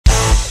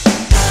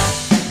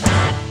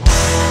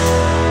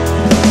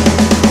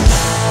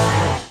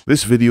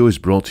This video is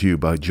brought to you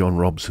by John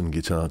Robson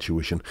Guitar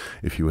Tuition.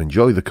 If you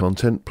enjoy the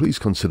content, please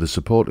consider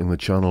supporting the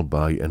channel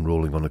by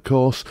enrolling on a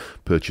course,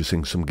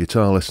 purchasing some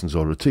guitar lessons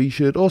or a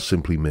t-shirt, or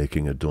simply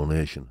making a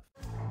donation.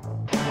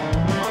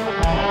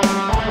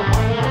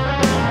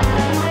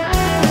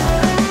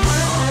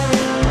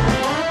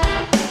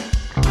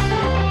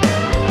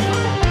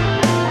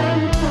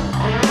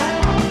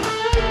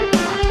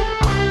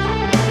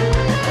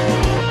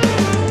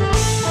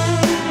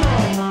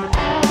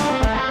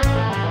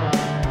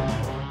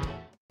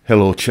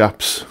 Hello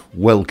chaps,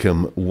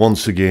 welcome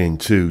once again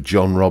to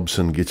John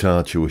Robson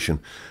Guitar Tuition.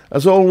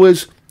 As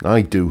always,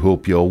 I do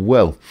hope you're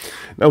well.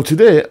 Now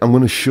today I'm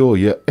going to show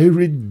you a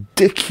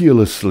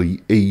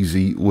ridiculously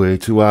easy way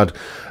to add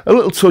a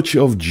little touch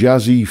of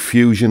jazzy,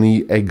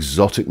 fusiony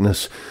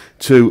exoticness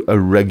to a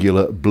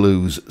regular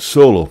blues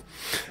solo,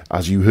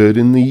 as you heard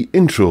in the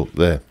intro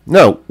there.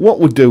 Now what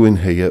we're doing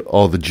here,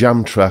 or the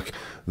jam track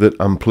that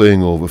I'm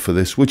playing over for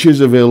this, which is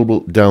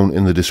available down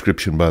in the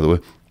description by the way.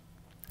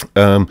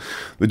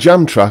 The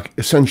jam track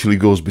essentially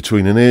goes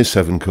between an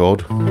A7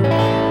 chord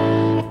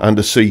and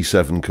a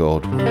C7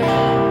 chord,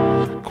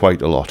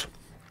 quite a lot.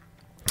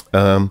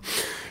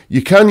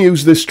 You can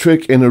use this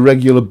trick in a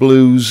regular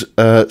blues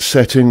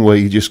setting where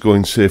you're just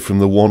going, say, from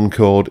the 1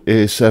 chord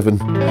A7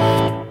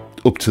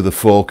 up to the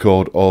 4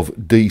 chord of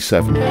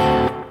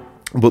D7.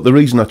 But the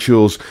reason I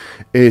chose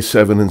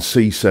A7 and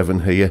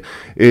C7 here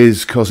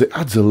is because it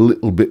adds a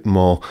little bit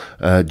more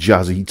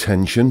jazzy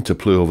tension to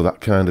play over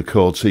that kind of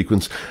chord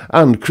sequence,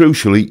 and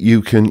crucially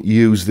you can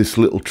use this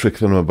little trick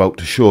that I'm about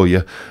to show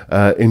you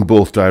in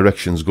both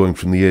directions, going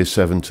from the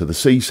A7 to the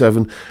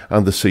C7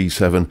 and the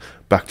C7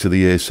 back to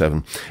the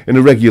A7. In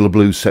a regular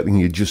blues setting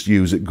you just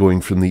use it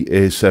going from the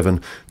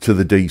A7 to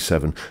the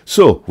D7.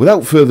 So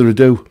without further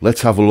ado,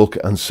 let's have a look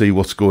and see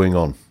what's going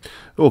on.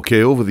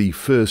 Okay, over the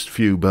first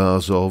few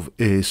bars of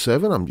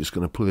A7, I'm just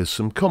going to play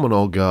some common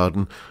or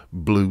garden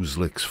blues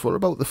licks for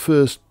about the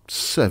first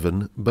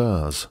 7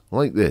 bars,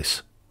 like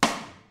this.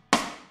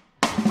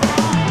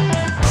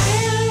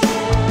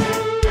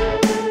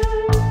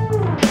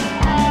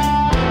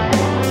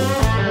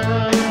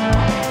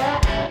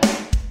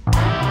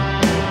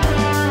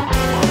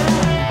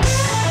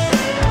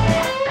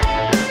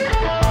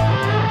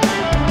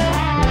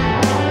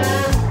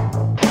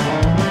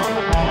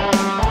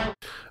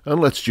 And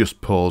let's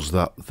just pause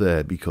that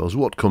there, because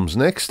what comes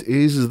next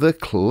is the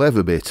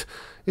clever bit.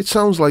 It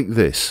sounds like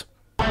this.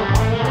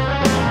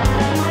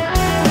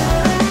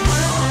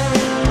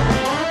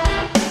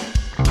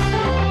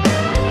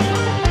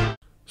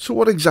 So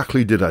what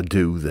exactly did I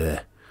do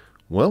there?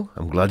 Well,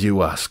 I'm glad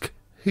you ask.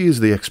 Here's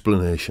the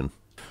explanation.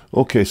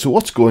 Okay, so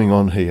what's going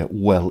on here?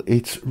 Well,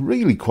 it's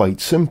really quite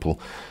simple.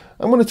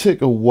 I'm going to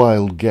take a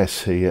wild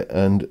guess here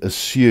and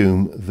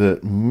assume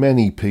that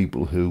many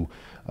people who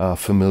are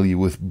familiar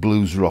with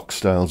blues rock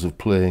styles of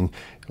playing,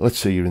 let's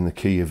say you're in the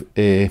key of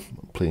A,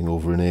 playing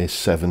over an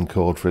A7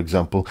 chord for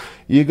example,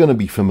 you're going to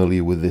be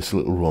familiar with this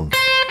little run.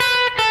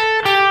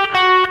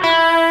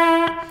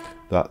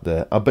 That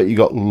there. I bet you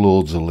got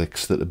loads of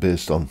licks that are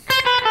based on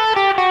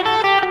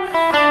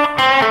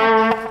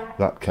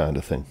that kind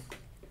of thing.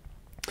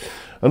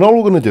 And all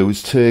we're going to do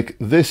is take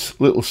this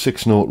little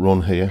 6-note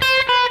run here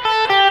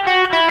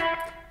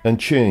and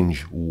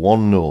change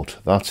 1 note.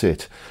 That's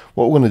it.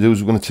 What we're going to do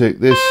is we're going to take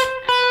this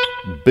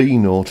B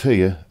note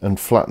here and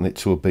flatten it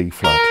to a B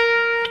flat.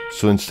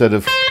 So instead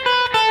of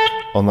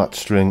on that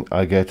string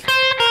I get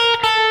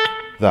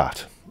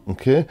that.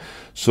 Okay,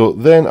 so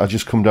then I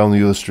just come down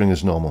the other string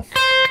as normal.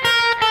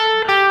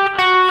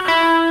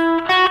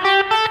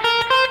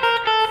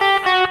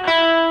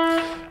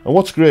 And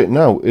what's great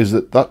now is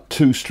that that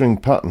 2-string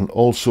pattern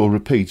also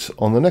repeats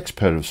on the next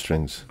pair of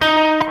strings.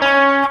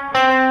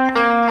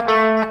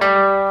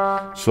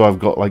 So I've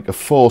got like a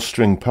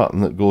 4-string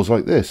pattern that goes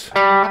like this.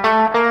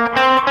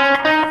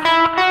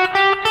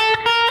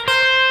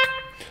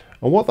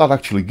 And what that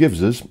actually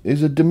gives us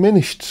is a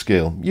diminished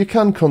scale. You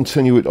can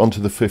continue it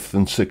onto the 5th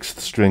and 6th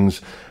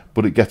strings,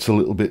 but it gets a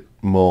little bit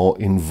more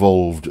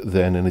involved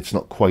then, and it's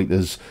not quite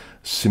as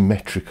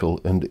symmetrical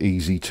and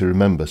easy to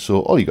remember. So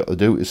all you got to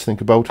do is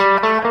think about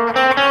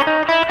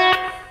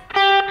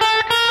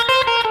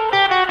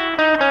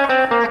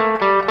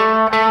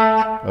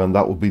and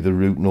that would be the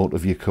root note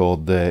of your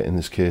chord there, in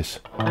this case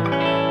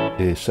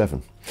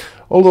A7.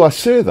 Although I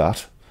say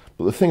that,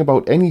 but the thing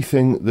about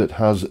anything that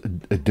has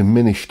a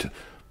diminished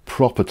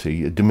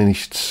property, a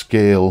diminished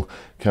scale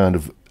kind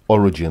of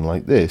origin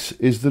like this,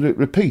 is that it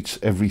repeats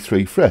every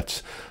 3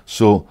 frets.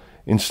 So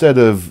instead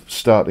of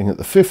starting at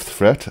the 5th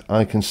fret,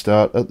 I can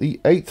start at the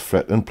 8th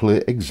fret and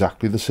play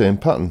exactly the same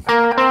pattern.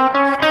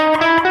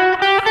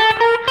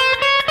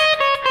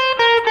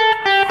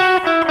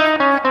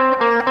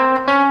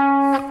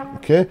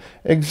 Okay,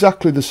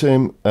 exactly the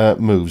same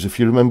moves. If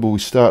you remember, we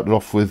started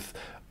off with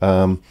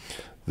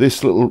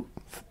this little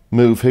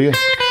move here,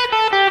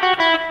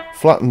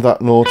 flattened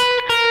that note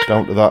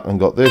down to that and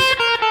got this.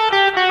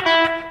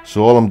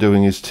 So all I'm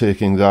doing is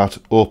taking that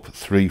up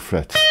 3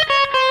 frets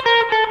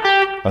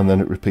and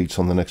then it repeats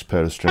on the next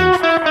pair of strings.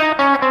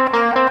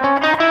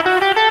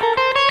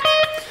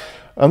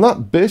 And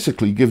that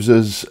basically gives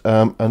us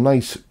a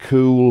nice,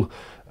 cool,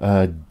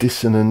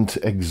 dissonant,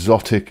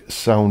 exotic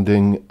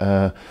sounding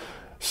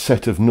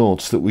set of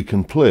notes that we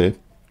can play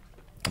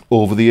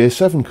over the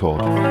A7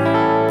 chord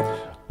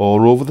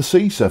or over the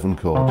C7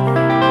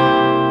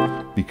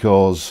 chord,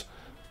 because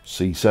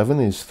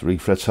C7 is 3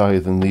 frets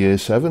higher than the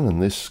A7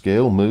 and this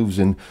scale moves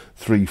in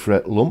 3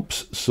 fret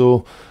lumps,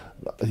 so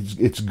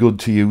it's good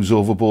to use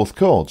over both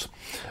chords.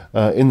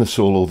 In the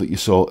solo that you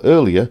saw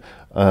earlier,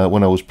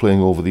 when I was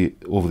playing over the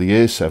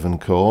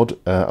A7 chord,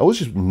 I was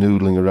just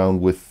noodling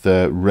around with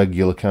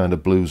regular kind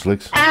of blues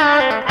licks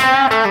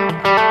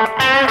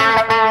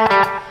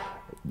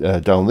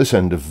down this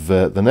end of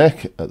the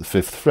neck at the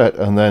 5th fret,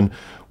 and then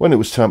when it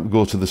was time to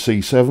go to the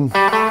C7,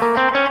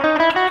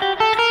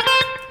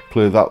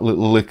 play that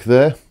little lick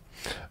there,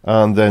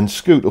 and then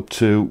scoot up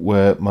to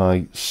where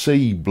my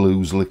C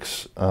blues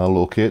licks are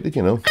located,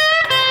 you know.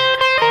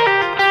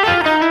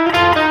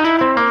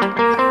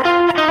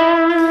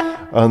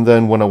 And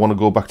then when I want to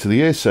go back to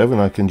the A7,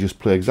 I can just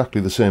play exactly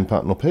the same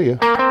pattern up here,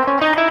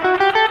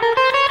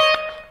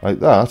 like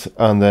that,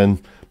 and then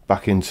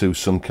back into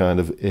some kind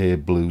of A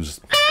blues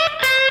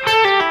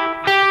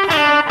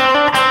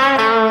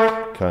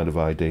kind of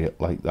idea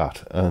like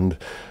that. And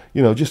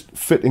you know, just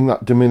fitting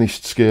that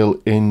diminished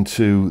scale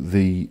into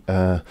the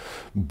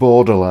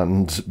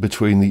borderlands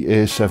between the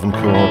A7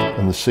 chord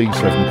and the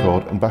C7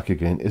 chord and back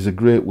again is a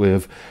great way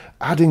of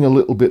adding a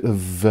little bit of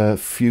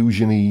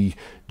fusiony,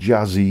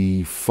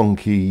 jazzy,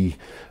 funky,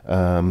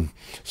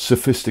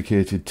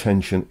 sophisticated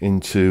tension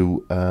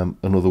into an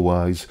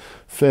otherwise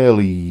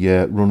fairly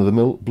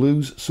run-of-the-mill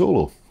blues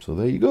solo. So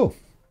there you go.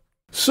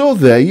 So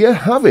there you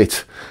have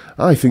it.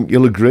 I think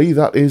you'll agree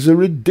that is a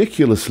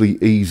ridiculously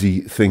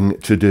easy thing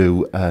to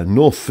do.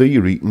 No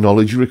theory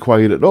knowledge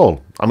required at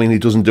all. I mean,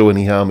 it doesn't do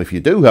any harm if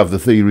you do have the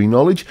theory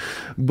knowledge,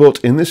 but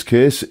in this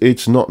case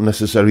it's not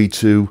necessary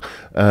to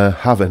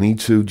have any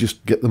to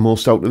just get the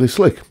most out of this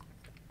lick.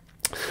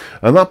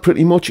 And that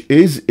pretty much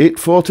is it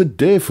for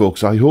today,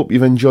 folks. I hope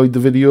you've enjoyed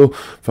the video,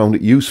 found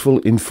it useful,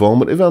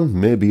 informative, and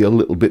maybe a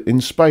little bit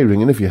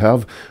inspiring. And if you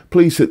have,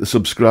 please hit the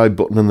subscribe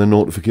button and the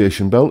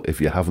notification bell if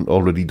you haven't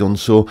already done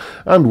so.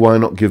 And why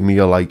not give me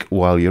a like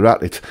while you're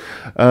at it.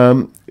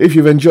 If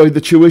you've enjoyed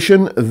the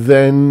tuition,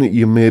 then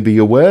you may be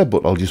aware,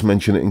 but I'll just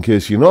mention it in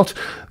case you're not,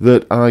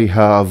 that I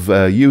have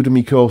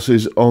Udemy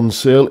courses on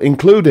sale,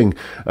 including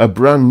a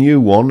brand new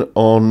one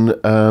on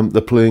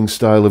the playing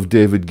style of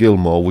David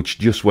Gilmour, which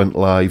just went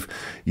live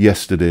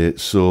yesterday.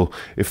 So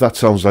if that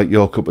sounds like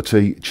your cup of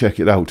tea, check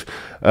it out.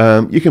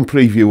 You can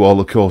preview all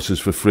the courses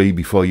for free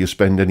before you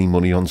spend any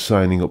money on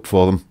signing up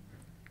for them.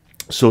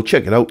 So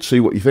check it out, see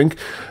what you think,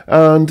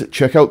 and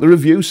check out the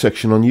review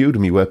section on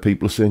Udemy where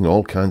people are saying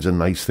all kinds of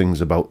nice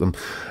things about them.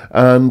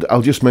 And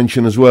I'll just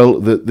mention as well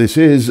that this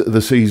is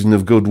the season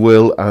of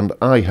goodwill and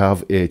I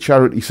have a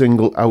charity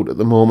single out at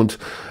the moment,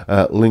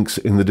 links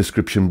in the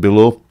description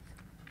below.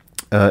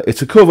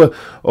 It's a cover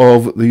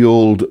of the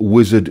old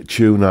Wizard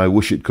tune, I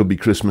Wish It Could Be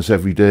Christmas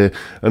Every Day,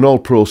 and all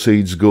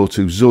proceeds go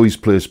to Zoe's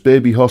Place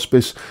Baby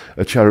Hospice,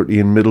 a charity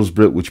in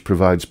Middlesbrough which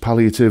provides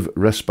palliative,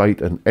 respite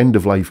and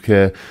end-of-life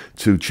care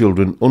to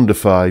children under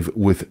 5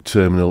 with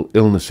terminal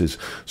illnesses.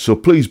 So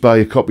please buy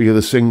a copy of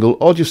the single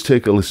or just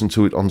take a listen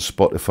to it on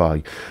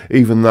Spotify.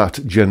 Even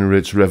that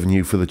generates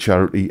revenue for the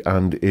charity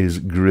and is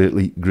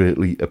greatly,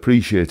 greatly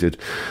appreciated.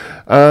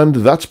 And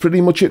that's pretty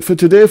much it for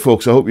today,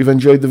 folks. I hope you've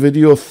enjoyed the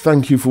video.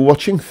 Thank you for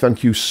watching.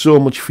 Thank you so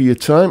much for your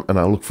time, and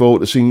I look forward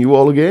to seeing you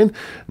all again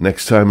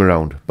next time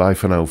around. Bye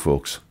for now,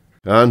 folks.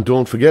 And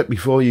don't forget,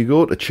 before you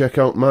go, to check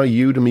out my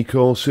Udemy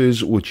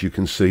courses, which you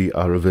can see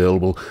are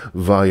available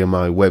via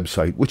my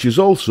website, which is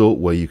also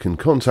where you can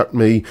contact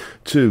me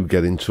to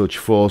get in touch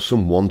for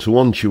some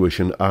one-to-one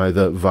tuition,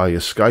 either via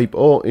Skype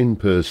or in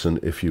person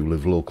if you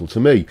live local to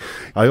me.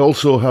 I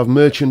also have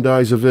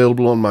merchandise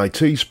available on my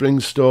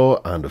Teespring store,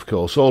 and of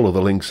course all of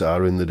the links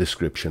are in the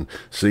description.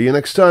 See you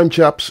next time,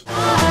 chaps.